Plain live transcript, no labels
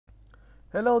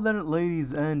Hello there,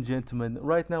 ladies and gentlemen.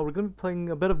 Right now, we're gonna be playing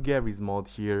a bit of Gary's mod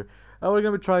here. We're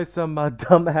gonna try some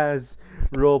dumbass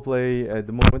roleplay at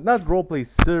the moment. Not roleplay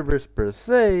servers per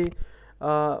se.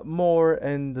 More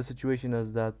in the situation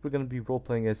as that we're gonna be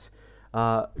roleplaying as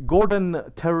Gordon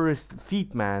Terrorist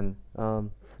Feetman.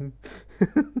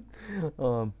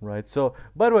 Right. So,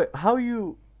 by the way, how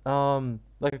you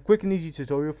like a quick and easy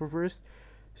tutorial for first.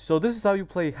 So this is how you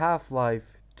play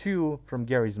Half-Life 2 from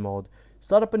Gary's mod.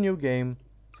 Start up a new game,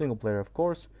 single player of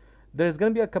course. There's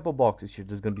gonna be a couple boxes here.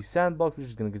 There's gonna be Sandbox, which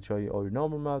is gonna show you all your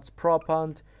normal maps, Prop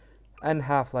Hunt, and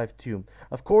Half-Life 2.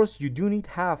 Of course, you do need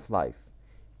Half-Life.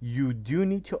 You do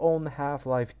need to own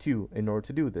Half-Life 2 in order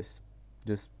to do this.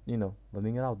 Just,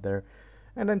 letting it out there.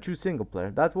 And then choose single player.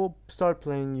 That will start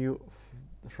playing you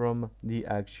from the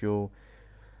actual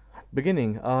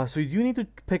beginning. So you do need to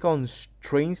pick on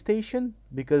train station,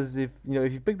 because if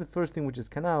you pick the first thing, which is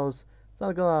canals, it's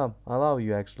not gonna allow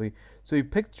you actually. So you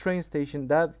pick train station,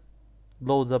 that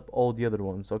loads up all the other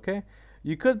ones. Okay,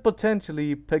 you could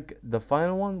potentially pick the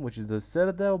final one, which is the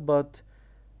Citadel, but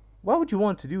why would you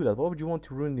want to do that? Why would you want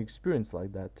to ruin the experience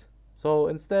like that? So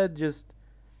instead, just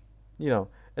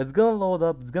it's gonna load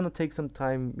up. It's gonna take some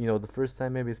time. The first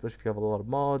time maybe, especially if you have a lot of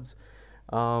mods.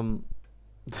 Um,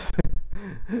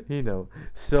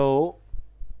 so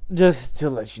just to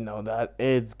let you know that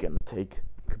it's gonna take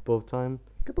a couple of time,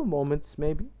 couple moments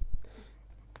maybe.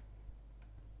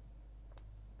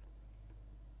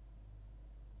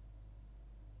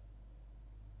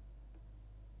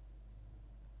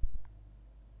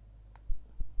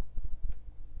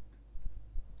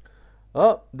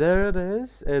 Oh, there it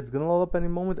is. It's gonna load up any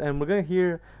moment, and we're gonna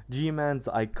hear G-Man's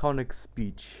iconic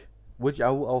speech, which I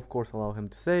will of course allow him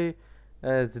to say,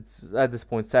 as it's at this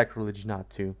point sacrilege not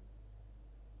to.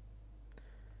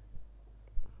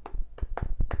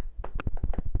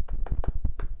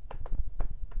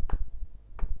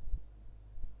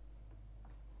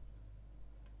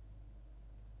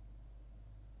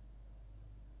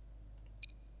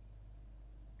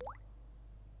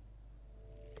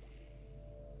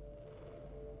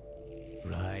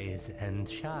 Rise and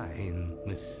shine,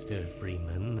 Mr.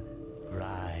 Freeman.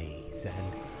 Rise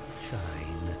and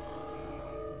shine.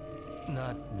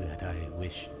 Not that I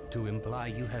wish to imply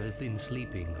you have been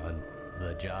sleeping on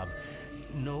the job.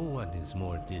 No one is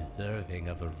more deserving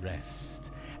of a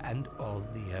rest, and all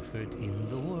the effort in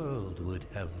the world would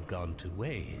have gone to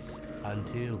waste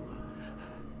until...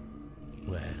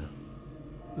 well,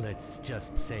 let's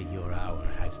just say your hour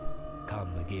has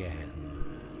come again.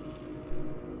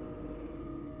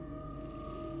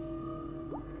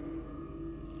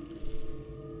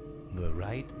 The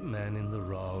right man in the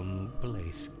wrong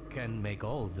place can make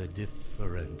all the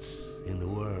difference in the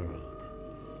world.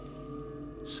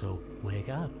 So wake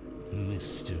up,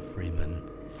 Mr. Freeman.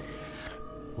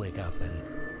 Wake up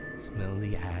and smell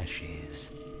the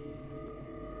ashes.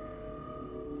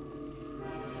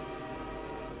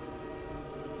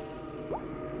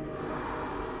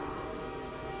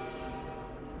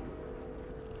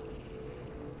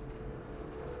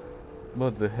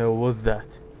 What the hell was that?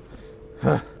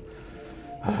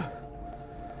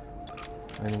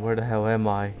 And where the hell am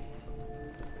I?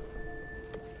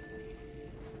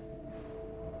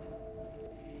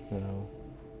 No.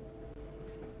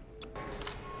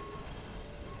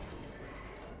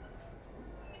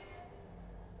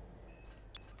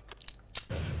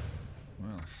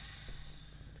 Well,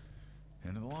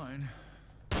 end of the line.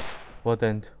 What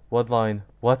end? What line?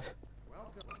 What?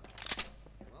 Welcome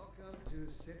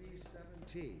to City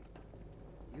 17.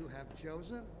 You have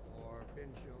chosen or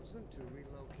been chosen to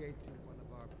relocate to one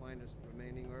of our finest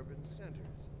remaining urban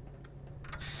centers.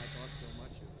 I thought so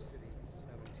much of City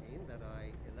 17 that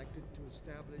I elected to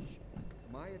establish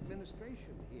my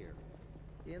administration here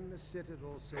in the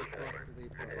citadel so thoughtfully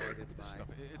provided by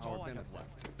It's our all I have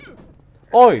benefactor.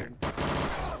 left. Oi!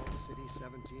 City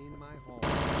 17, my home.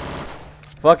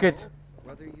 Fuck it.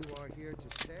 Whether you are here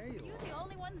to stay You or the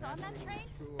only ones on that train?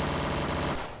 through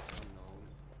unknown,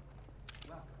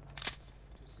 welcome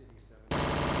to City 17.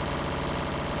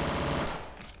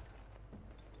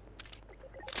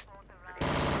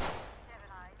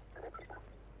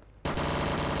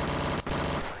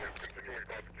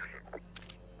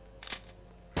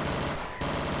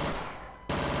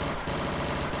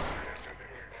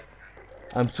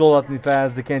 I'm so lightning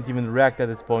fast, they can't even react at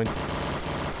this point.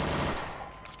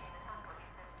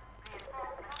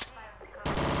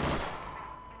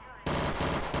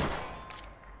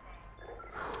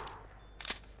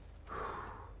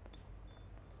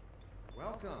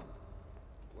 Welcome.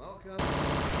 Welcome.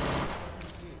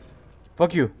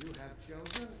 Fuck you. You have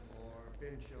chosen or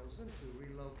been chosen to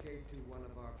relocate to one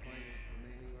of our finest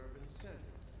remaining urban centers.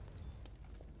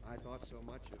 thought so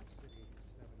much of City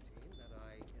 17 that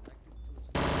I elected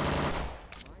to establish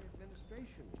my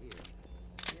administration here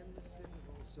in the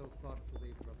citadel so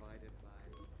thoughtfully provided by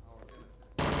our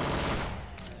benefactors.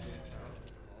 I've been proud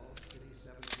to call City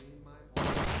 17 my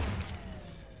home.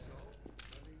 So,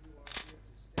 whether you are here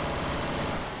to stay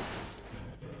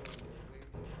or wait,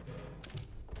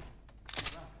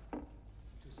 welcome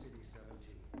to City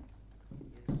 17.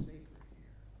 It's safer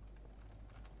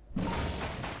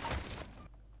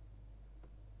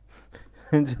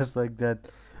here. Just like that.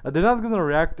 They're not gonna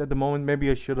react at the moment. Maybe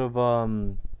I should have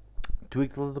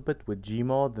tweaked a little bit with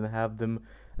Gmod and have them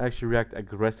actually react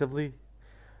aggressively.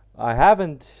 I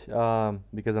haven't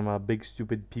because I'm a big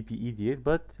stupid PP idiot,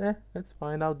 but that's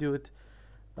fine. I'll do it.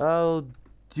 I'll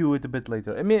do it a bit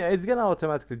later. I mean, it's gonna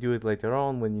automatically do it later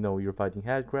on when you know you're fighting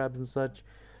head crabs and such.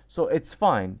 So it's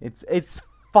fine. It's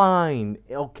fine.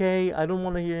 Okay. I don't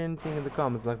want to hear anything in the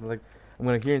comments like I'm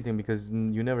gonna hear anything because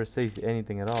you never say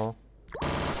anything at all.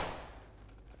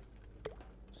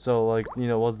 So like you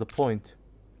know what's the point?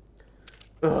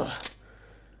 Ugh.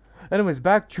 Anyways,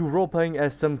 back to role playing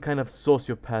as some kind of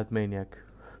sociopath maniac.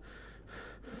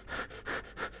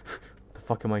 The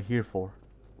fuck am I here for?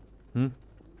 God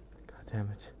damn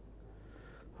it.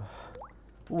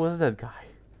 Who was that guy?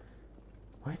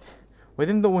 Wait. Why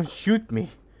didn't no one shoot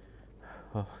me?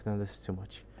 Oh, no, this is too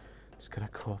much. Just gotta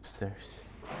go upstairs.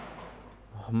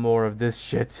 Oh, more of this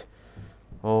shit.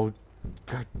 Oh,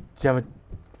 god damn it.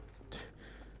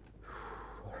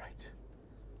 Alright.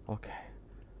 Okay.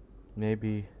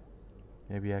 Maybe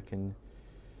I can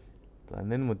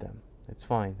blend in with them. It's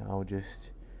fine. I'll just...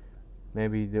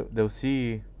 Maybe they'll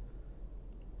see...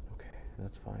 Okay,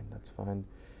 that's fine. That's fine.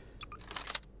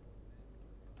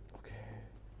 Okay.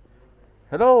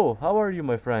 Hello! How are you,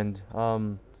 my friend? Allow me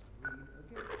to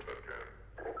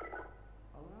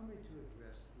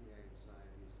address the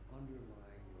anxieties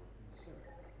underlying your concern,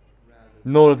 rather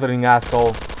No littering,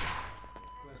 asshole.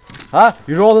 Huh?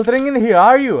 You're all littering in here,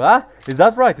 are you? Huh? Is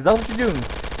that right? Is that what you're doing?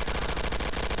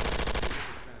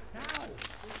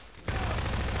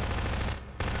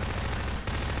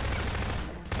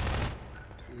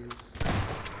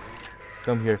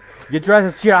 Come here. Get your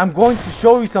asses here. I'm going to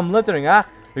show you some littering, huh?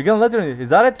 You're gonna litter in it. Is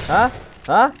that it? Huh?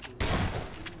 Huh?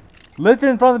 Litter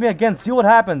in front of me again. See what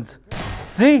happens.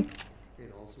 See?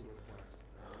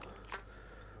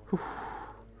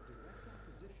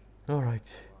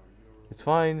 Alright. It's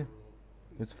fine.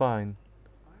 It's fine.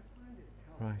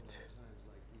 Right.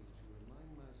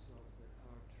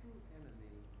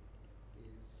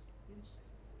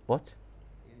 What?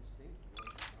 instinct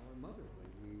was our mother when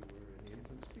we were an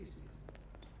infant species.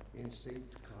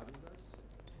 Instinct coddled us,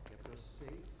 kept us safe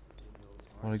in those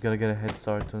Oh, I gotta get a head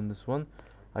start on this one.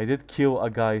 I did kill a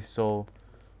guy, so...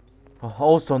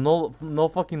 Also, no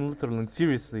fucking littering,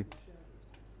 seriously.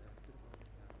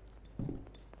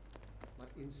 But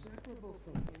inseparable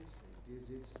from instinct is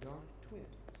its dark twin,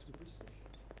 superstition.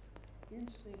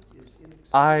 Instinct is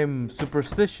inexplicable. I'm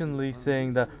superstitionally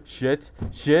saying that shit.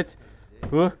 Instinct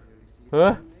has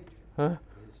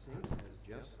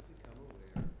just become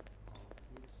aware of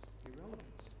its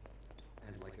irrelevance.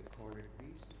 And like a cornered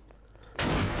beast,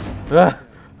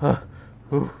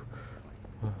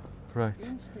 Right.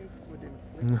 instinct would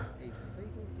inflict a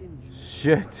fatal injury.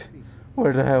 Shit.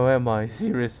 Where the hell am I?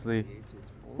 Seriously.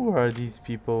 Who are these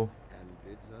people? And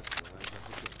bids us rise up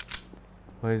against it.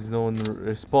 Why is no one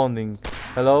responding?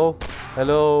 Hello?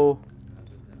 Hello?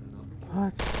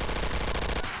 What?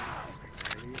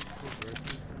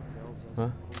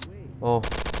 Huh? Oh.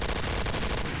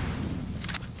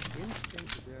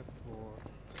 Instinct therefore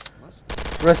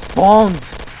must Respond!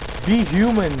 Be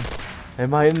human!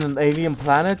 Am I in an alien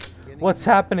planet? What's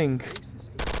happening?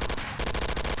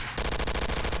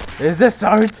 Is this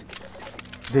art?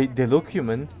 They look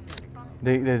human.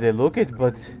 They look it,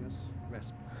 but...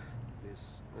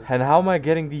 And how am I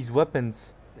getting these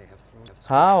weapons?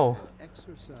 How?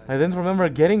 I didn't remember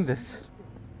getting this.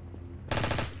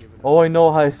 Oh, I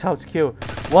know how to kill.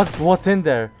 What's in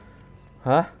there?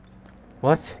 Huh?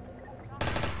 What?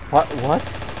 What?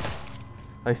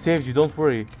 I saved you, don't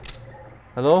worry.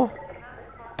 Hello?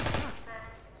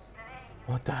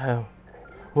 What the hell?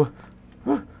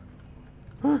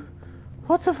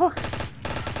 What the fuck?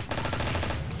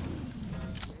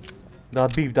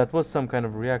 That beep, that was some kind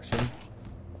of reaction.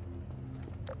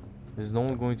 There's no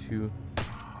one going to...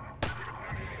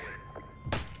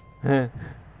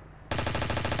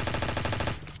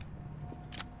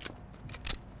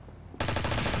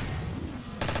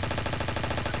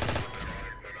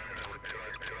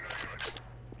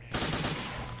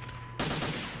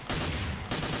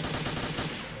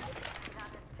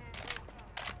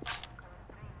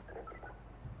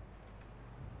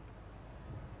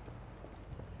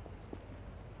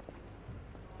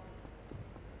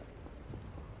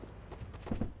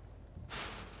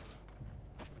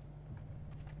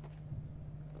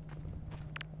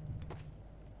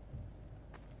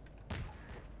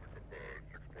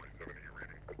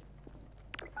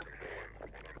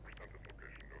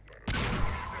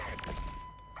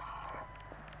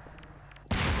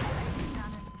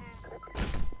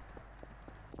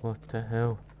 What the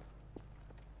hell?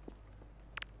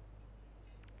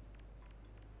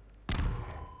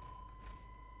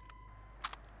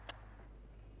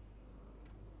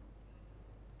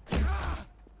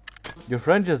 Your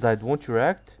friend just died, won't you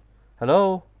react?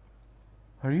 Hello?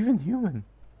 Are you even human?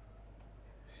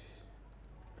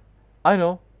 I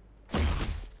know.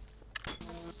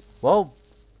 Well,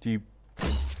 you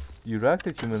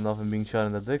reacted human enough and being shot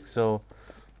in the dick, so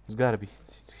it's gotta be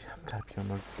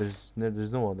on Earth.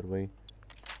 There's no other way.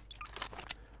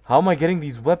 How am I getting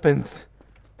these weapons?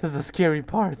 That's the scary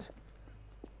part.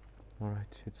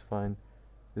 Alright, it's fine.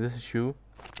 Is this a shoe?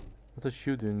 What's a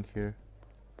shoe doing here?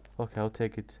 Okay, I'll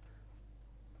take it.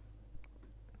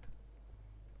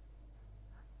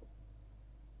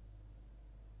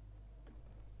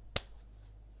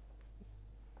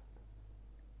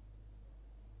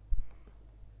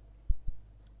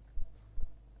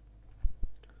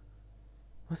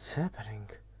 What's happening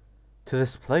to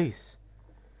this place?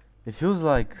 It feels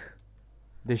like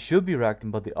they should be reacting,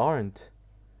 but they aren't.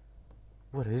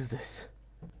 What is this?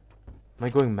 Am I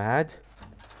going mad?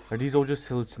 Are these all just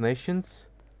hallucinations?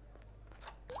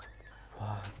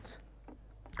 What?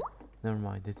 Never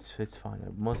mind. It's fine.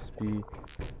 It must be.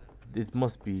 It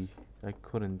must be. I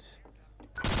couldn't.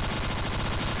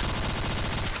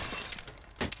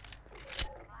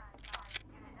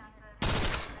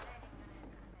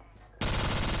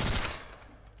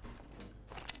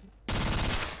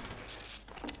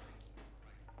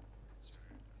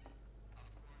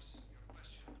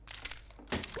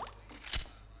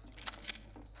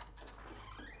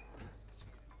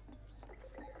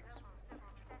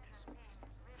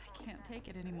 Take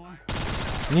it anymore.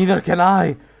 Neither can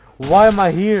I. Why am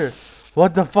I here?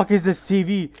 What the fuck is this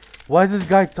TV? Why is this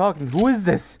guy talking? Who is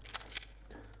this?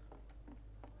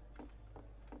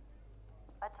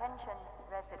 Attention,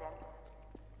 residents.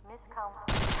 Miscount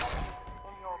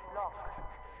in your block.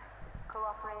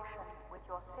 Cooperation with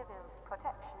your civil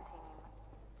protection team.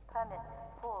 Permits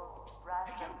full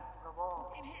ration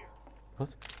reward. What?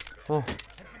 Oh.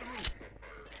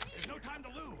 There's no time to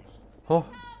lose. Oh.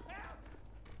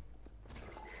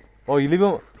 Oh, you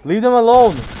leave them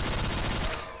alone.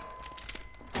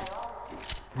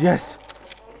 Yes.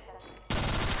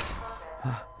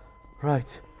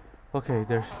 Right. Okay,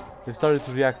 they started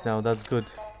to react now. That's good.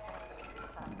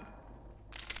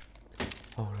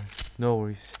 Alright, no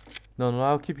worries. No,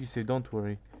 I'll keep you safe. Don't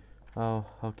worry.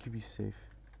 I'll keep you safe.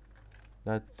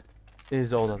 That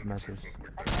is all that matters.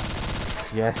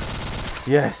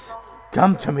 Yes.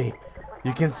 Come to me.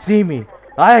 You can see me.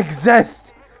 I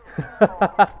exist. Get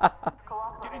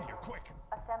in here, quick.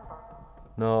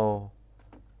 No.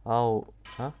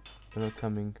 Huh? They're not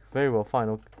coming. Very well, fine.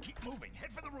 Okay. Keep moving.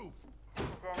 Head for the roof.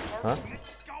 Huh? Get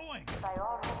going.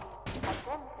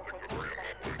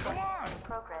 Come on.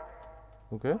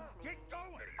 Okay. Get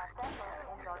going.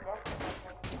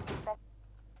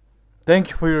 Thank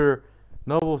you for your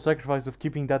noble sacrifice of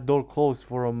keeping that door closed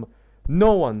from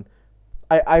no one.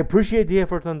 I appreciate the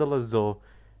effort nonetheless, though.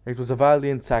 It was a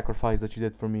valiant sacrifice that you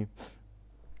did for me.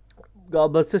 God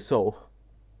bless his soul.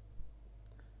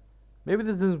 Maybe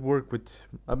this doesn't work with...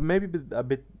 maybe a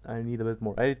bit... I need a bit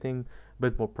more editing, a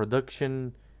bit more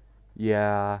production.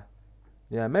 Yeah,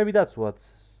 maybe that's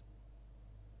what's...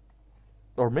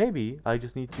 Or maybe I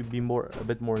just need to be a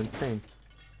bit more insane.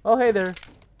 Oh, hey there.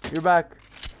 You're back.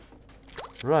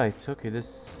 Right, okay, this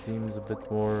seems a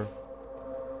bit more...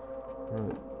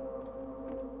 Right.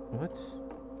 What?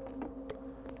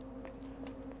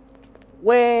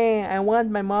 Wait, I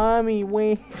want my mommy.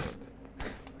 Wait.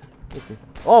 Okay.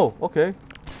 Oh, okay.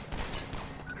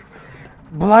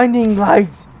 Blinding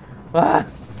lights. Ah,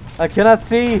 I cannot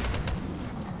see.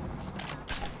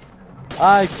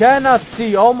 I cannot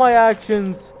see. All my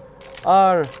actions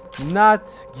are not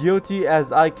guilty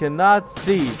as I cannot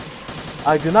see.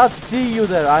 I do not see you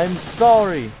there. I'm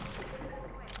sorry.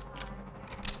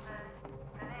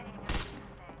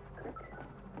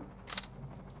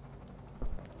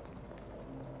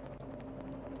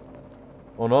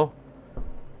 Oh no.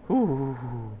 Ooh.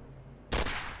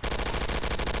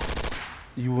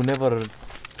 You will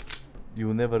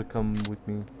never come with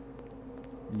me.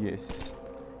 Yes.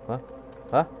 Huh?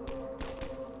 Huh?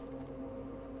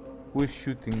 Who is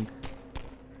shooting?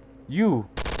 You.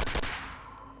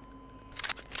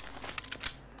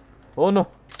 Oh no.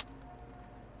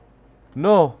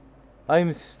 No.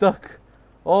 I'm stuck.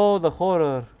 Oh, the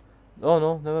horror. Oh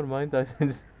no, never mind. I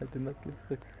did not get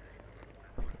stuck.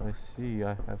 I see, I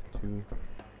have to...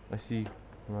 I see.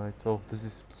 Right, oh, this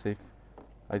is safe.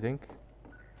 I think.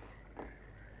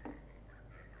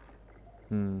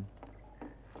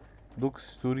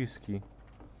 Looks too risky.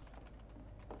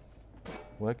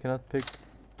 Why cannot pick...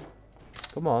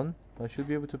 Come on. I should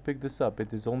be able to pick this up.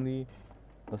 It is only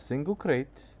a single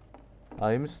crate.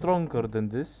 I am stronger than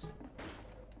this.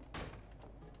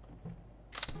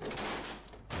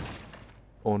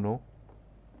 Oh no.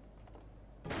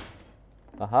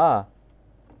 Aha.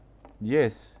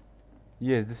 Yes.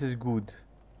 Yes, this is good.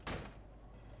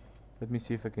 Let me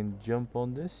see if I can jump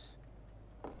on this.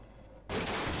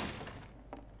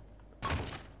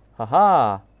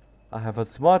 Haha! I have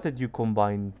outsmarted you,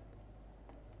 Combine.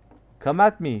 Come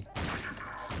at me.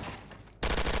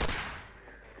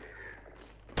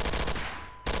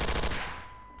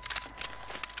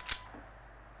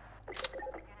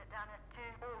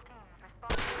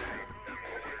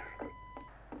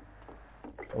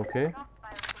 Okay.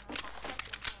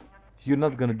 You're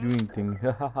not gonna do anything.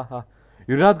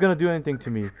 You're not gonna do anything to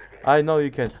me. I know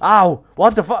you can. Ow!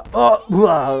 What the fuck?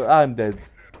 Oh, I'm dead.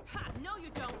 No, you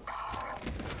don't.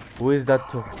 Who is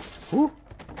that? Who?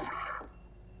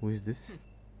 Who is this?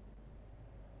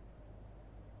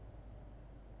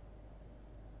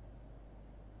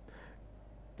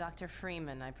 Dr.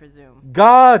 Freeman, I presume.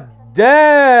 God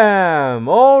damn!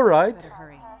 Alright. Better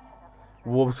hurry.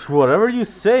 Whatever you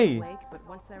say. Awake, but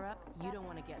once they're up, you don't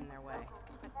want to get in their way.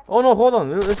 Oh no, hold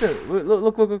on. Listen.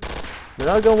 Look. They're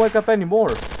not gonna wake up anymore.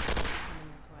 Coming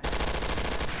this way.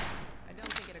 I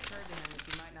don't think it occurred to him that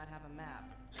you might not have a map.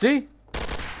 See?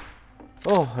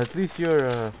 Oh, at least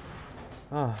you're,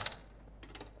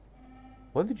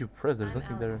 What did you press? There's I'm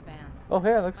nothing Alex there. Vance. Oh,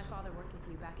 hey, Alex. My father worked with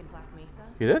you back in Black Mesa.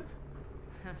 You did?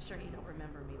 I'm sure you don't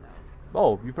remember me, though.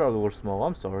 Oh, you probably were small.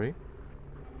 I'm sorry.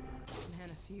 Man,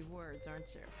 a few words,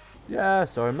 aren't you? Yeah,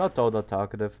 sorry. I'm not all that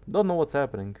talkative. Don't know what's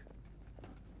happening.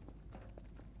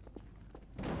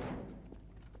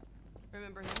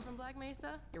 Remember him from Black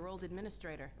Mesa? Your old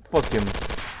administrator. Fuck him.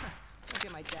 Don't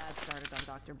get my dad started on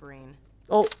Dr. Breen.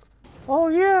 Oh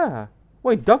yeah.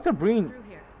 Wait, Dr. Breen Through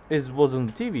here. was on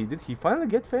TV. Did he finally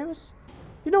get famous?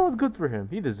 You know what? Good for him.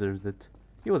 He deserves it.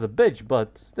 He was a bitch,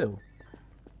 but still.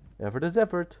 Effort is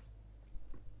effort.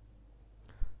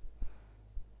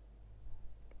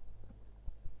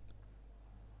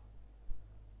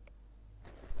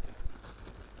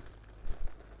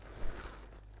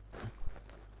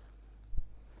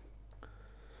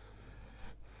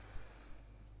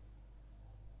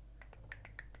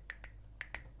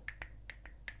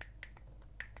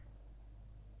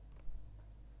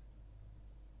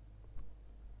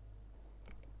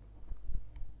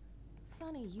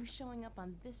 Funny, you showing up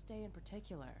on this day in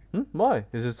particular. Why?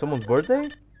 Is it someone's birthday?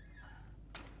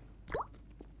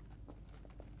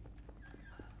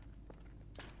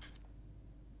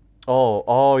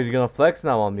 Oh, you're gonna flex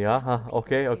now on me, huh?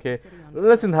 Okay.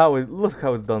 Listen look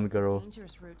how it's done, girl.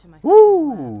 Dangerous route to my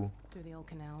Woo! lab, through the old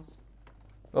canals.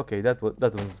 Okay, that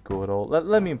wasn't good at all.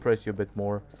 Let me impress you a bit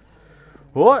more.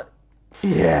 What?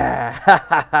 Yeah!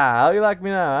 How you like me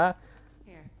now, huh?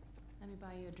 Here, let me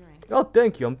buy you a drink. Oh,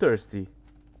 thank you. I'm thirsty.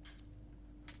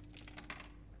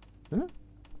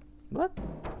 What?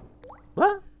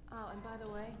 What? Oh, and by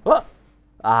the way, What?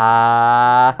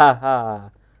 Ah!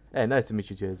 Hey, nice to meet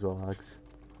you too as well, Alex.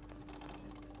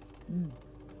 Blast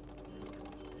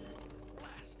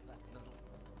that little...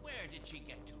 Where did she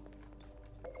get to?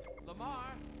 Lamar,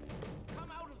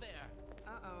 come out of there.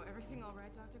 uh-oh, everything all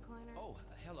right, Dr. Kleiner? Oh,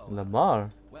 hello.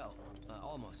 Lamar. Well,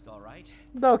 almost all right.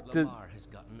 Doctor. Lamar has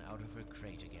gotten out of her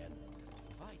crate again.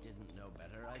 If I didn't know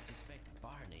better, I'd suspect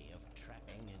Barney of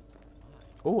trapping and...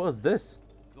 Oh, what's this?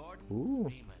 Gordon Ooh.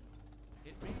 Freeman.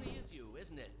 It really is you,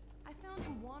 isn't it? I found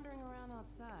him wandering around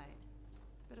outside.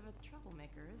 Bit of a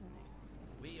troublemaker, isn't he?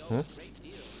 We owe a great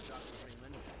deal to Dr.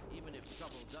 Freeman, even if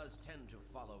trouble does tend to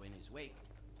follow in his wake.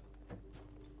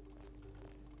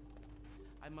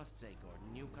 I must say,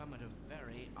 Gordon, you come at a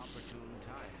very opportune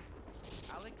time.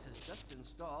 Alex has just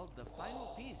installed the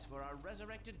final piece for our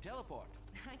resurrected teleport.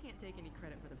 I can't take any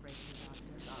credit for the breakthrough,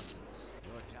 Doctor. Nonsense.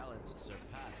 Your talents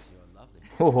surpass your loveliness.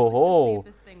 Ho ho Let's just see ho! if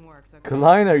this thing works, okay?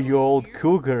 Kleiner, you old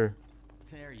cougar.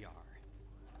 There you are.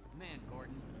 Man,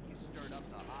 Gordon, you stirred up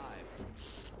the hive.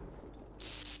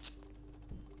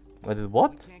 I did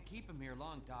what? We can't keep him here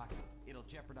long, Doc. It'll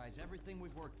jeopardize everything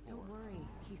we've worked for. Don't worry,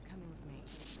 he's coming with me.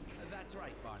 That's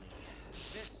right, Barney.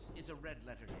 This is a red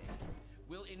letter day.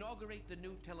 We'll inaugurate the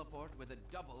new teleport with a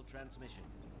double transmission.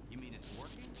 You mean it's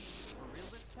working? For real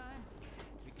this time?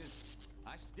 Because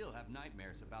I still have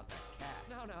nightmares about that cat.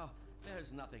 No,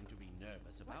 there's nothing to be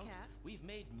nervous about. cat? We've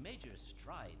made major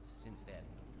strides since then.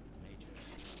 Major.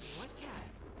 What cat?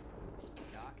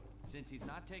 Doc, since he's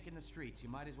not taking the streets, you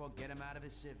might as well get him out of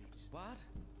his civvies. What?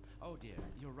 Oh dear,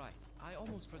 you're right. I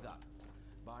almost forgot.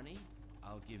 Barney,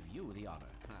 I'll give you the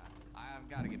honor. I've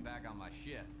got to get back on my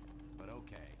shift, but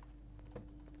okay.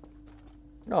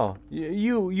 Oh,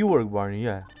 you work, Barney.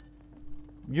 Yeah,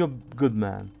 you're a good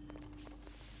man.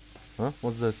 Huh?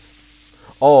 What's this?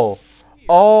 Oh, Here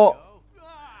oh, we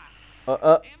go.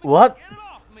 Damn it, what? Get it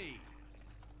off me!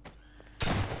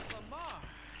 Lamar,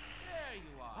 there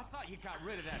you are. I thought you got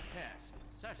rid of that pest.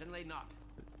 Certainly not.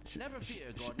 Sh- Never sh- fear,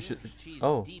 sh- Gordon. sh- She's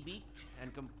oh. debeaked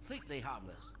and completely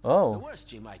harmless. Oh. The worst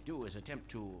she might do is attempt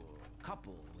to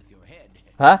couple with your head.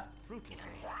 Huh? Fruitlessly.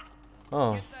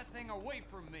 Oh. Get that thing away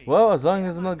from me. Well, as long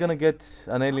as I'm not gonna get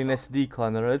an alien SD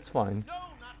climber, it's fine. No,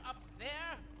 not up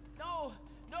there. No,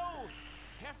 no.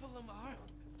 Careful, Lamar.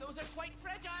 Those are quite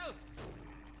fragile.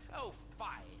 Oh,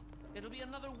 fie. It'll be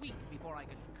another week before I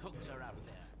can coax her out of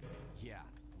there. Yeah,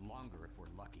 longer if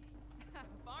we're lucky.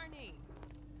 Barney,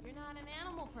 you're not an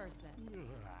animal person.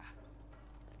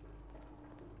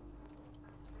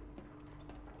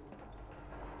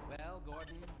 Well,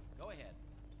 Gordon, go ahead.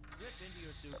 Slip into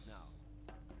your suit now.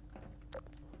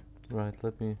 Right,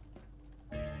 let me.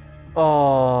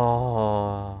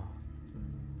 Oh.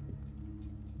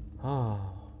 Oh.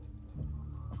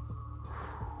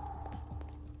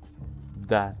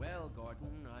 That. Well, Gordon,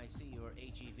 I see your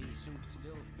HEV suit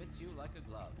still fits you like a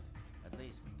glove. At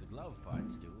least the glove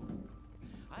parts do.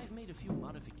 I've made a few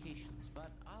modifications, but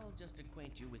I'll just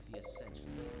acquaint you with the essentials.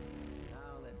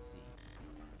 Now, let's see.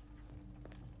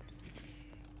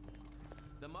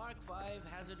 The Mark V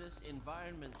hazardous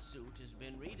environment suit has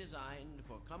been redesigned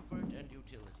for comfort and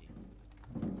utility.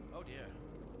 Oh dear.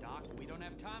 Doc, we don't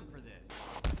have time for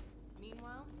this.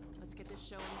 Meanwhile, let's get this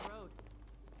show on the road.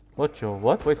 What show?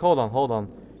 What? Wait, hold on, hold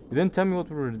on. You didn't tell me what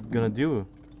we were gonna do.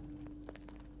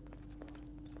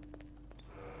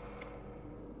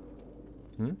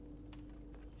 Hmm?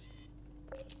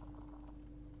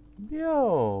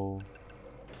 Yo.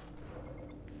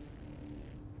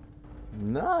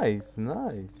 Nice,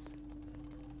 nice.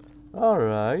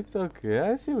 Alright, okay,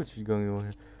 I see what you're going on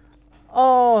here.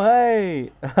 Oh,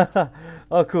 hey!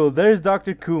 Oh, cool, there's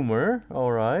Dr. Coomer,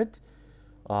 alright.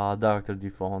 Dr.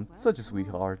 Defont, Well, such a come on.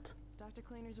 sweetheart. Dr.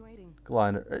 Cleaner's waiting.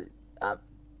 Kleiner,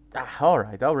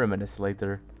 alright, I'll reminisce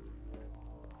later.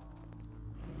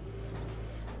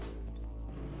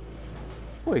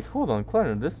 Wait, hold on,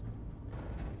 Kleiner, this...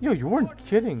 Yo, you weren't Gordon,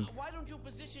 kidding. Why don't you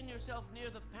position yourself near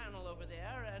the panel over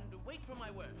there and wait for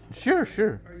my word? Sure,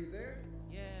 sure. Are you there?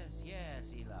 Yes,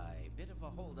 yes, Eli. Bit of a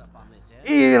holdup on this end.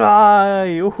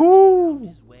 Eli! Found Woohoo!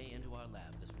 his way into our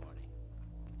lab this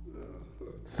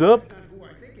morning. Sup? That's not who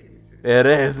I think it is. It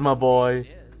is, my boy. It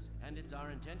is, and it's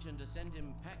our intention to send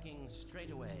him packing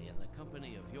straight away in the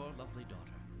company of your lovely daughter.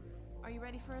 Are you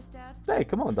ready for us, Dad? Hey,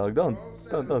 come on, dog. Don't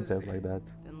say it like that.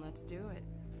 Then let's do it.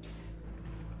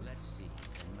 Let's see.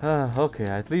 Okay,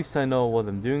 at least I know what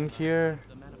I'm doing here.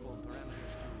 The manifold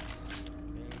parameters to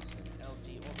base and LT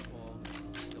overfall,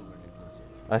 Gilbert inclusive.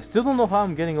 I still don't know how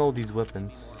I'm getting all these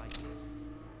weapons. More ideas.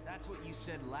 That's what you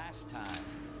said last time.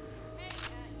 Hey,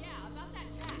 yeah, about that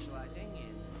cat. Initializing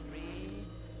in 3,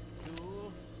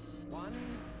 2, 1.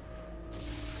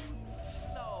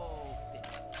 No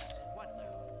fists. What now?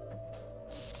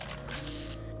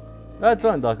 That's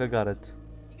fine, Doc. I got it.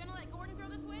 You gonna let Gordon throw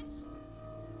the switch?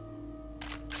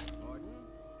 Gordon,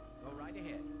 go right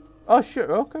ahead. Oh,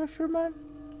 sure. Okay, sure, man.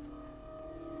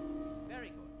 Very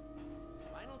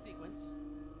good. Final sequence.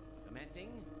 Commencing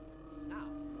now.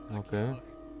 Okay. Look,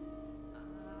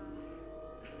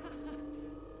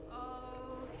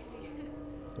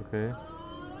 Okay. Okay.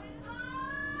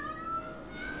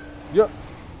 Yeah.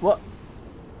 What?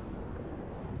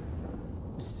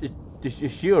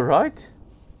 Is she alright?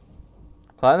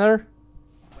 Kleiner?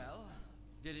 Well,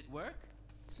 did it work?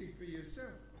 See for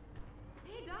yourself.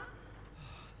 Hey, Doc.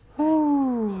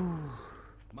 Ooh.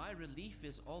 My relief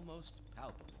is almost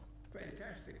palpable.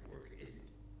 Fantastic work, isn't it?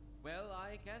 Well,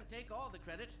 I can't take all the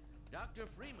credit. Dr.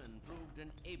 Freeman proved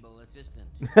an able assistant.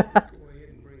 Let's go ahead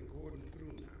and bring Gordon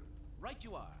through now. Right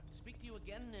you are. Speak to you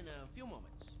again in a few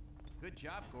moments. good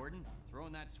job, Gordon.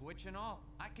 Throwing that switch and all.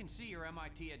 I can see your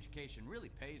MIT education really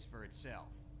pays for itself.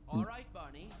 All right,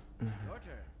 Barney. Your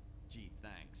turn. Gee,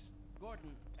 thanks.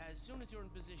 Gordon, as soon as you're in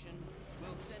position,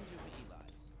 we'll send you to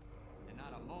Eli's. And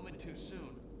not a moment too soon.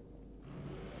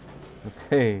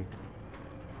 Okay.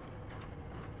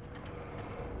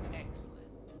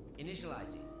 Excellent.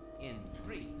 Initializing in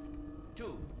 3,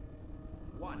 2,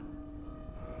 1.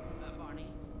 Barney,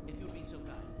 if you'd be so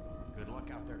kind. Good luck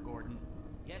out there, Gordon.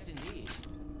 Yes, indeed.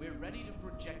 We're ready to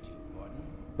project you, Gordon.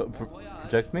 Pro- Bon voyage,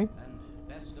 project me? And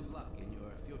best of luck in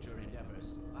your future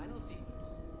endeavors. Final sequence.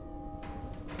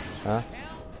 Huh?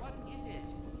 Hell, what is it?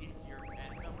 It's your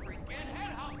head, the freaking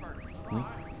head hopper.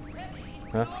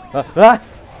 Huh? Ah!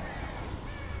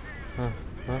 Huh?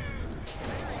 Huh?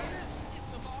 Is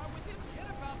the bar with him? Forget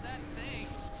about that thing.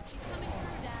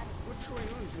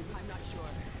 I'm not sure.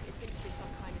 It seems to be some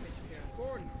kind of interference.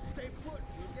 Gordon, stay put.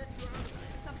 We'll get you out of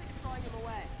there. Something's throwing him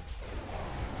away.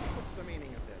 What's the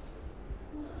meaning of this?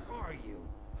 Who are you?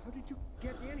 How did you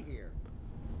get in here?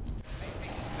 Hey,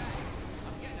 take this back.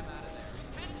 I'm getting him out of there.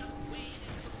 Can't just wade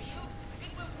into the field.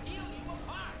 It will peel you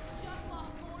apart. Just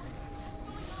lost Gordon. What's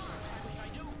going on? I wish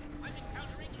I knew. I'm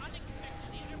encountering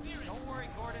unexpected interference. Don't worry,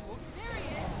 Gordon. There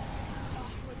he is. Oh,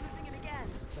 we're losing him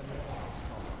again. The man I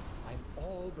saw. I'm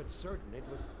all but certain it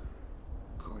was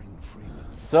Gordon Freeman.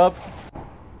 Sup?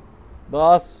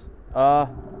 Boss?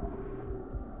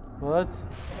 What?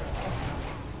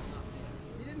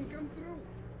 He didn't come through.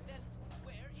 Then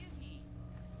where is he?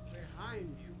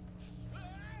 Behind you.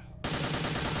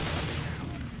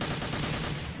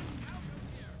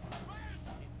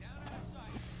 Get down out of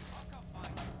sight. I'll come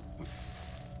find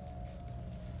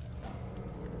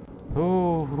you.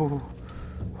 Ooh,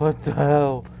 what the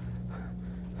hell?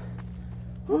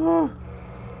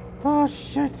 Oh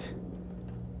shit.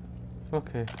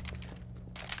 Okay.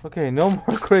 Okay, no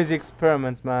more crazy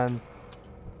experiments, man.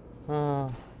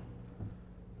 God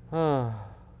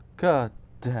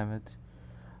damn it.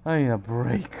 I need a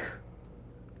break.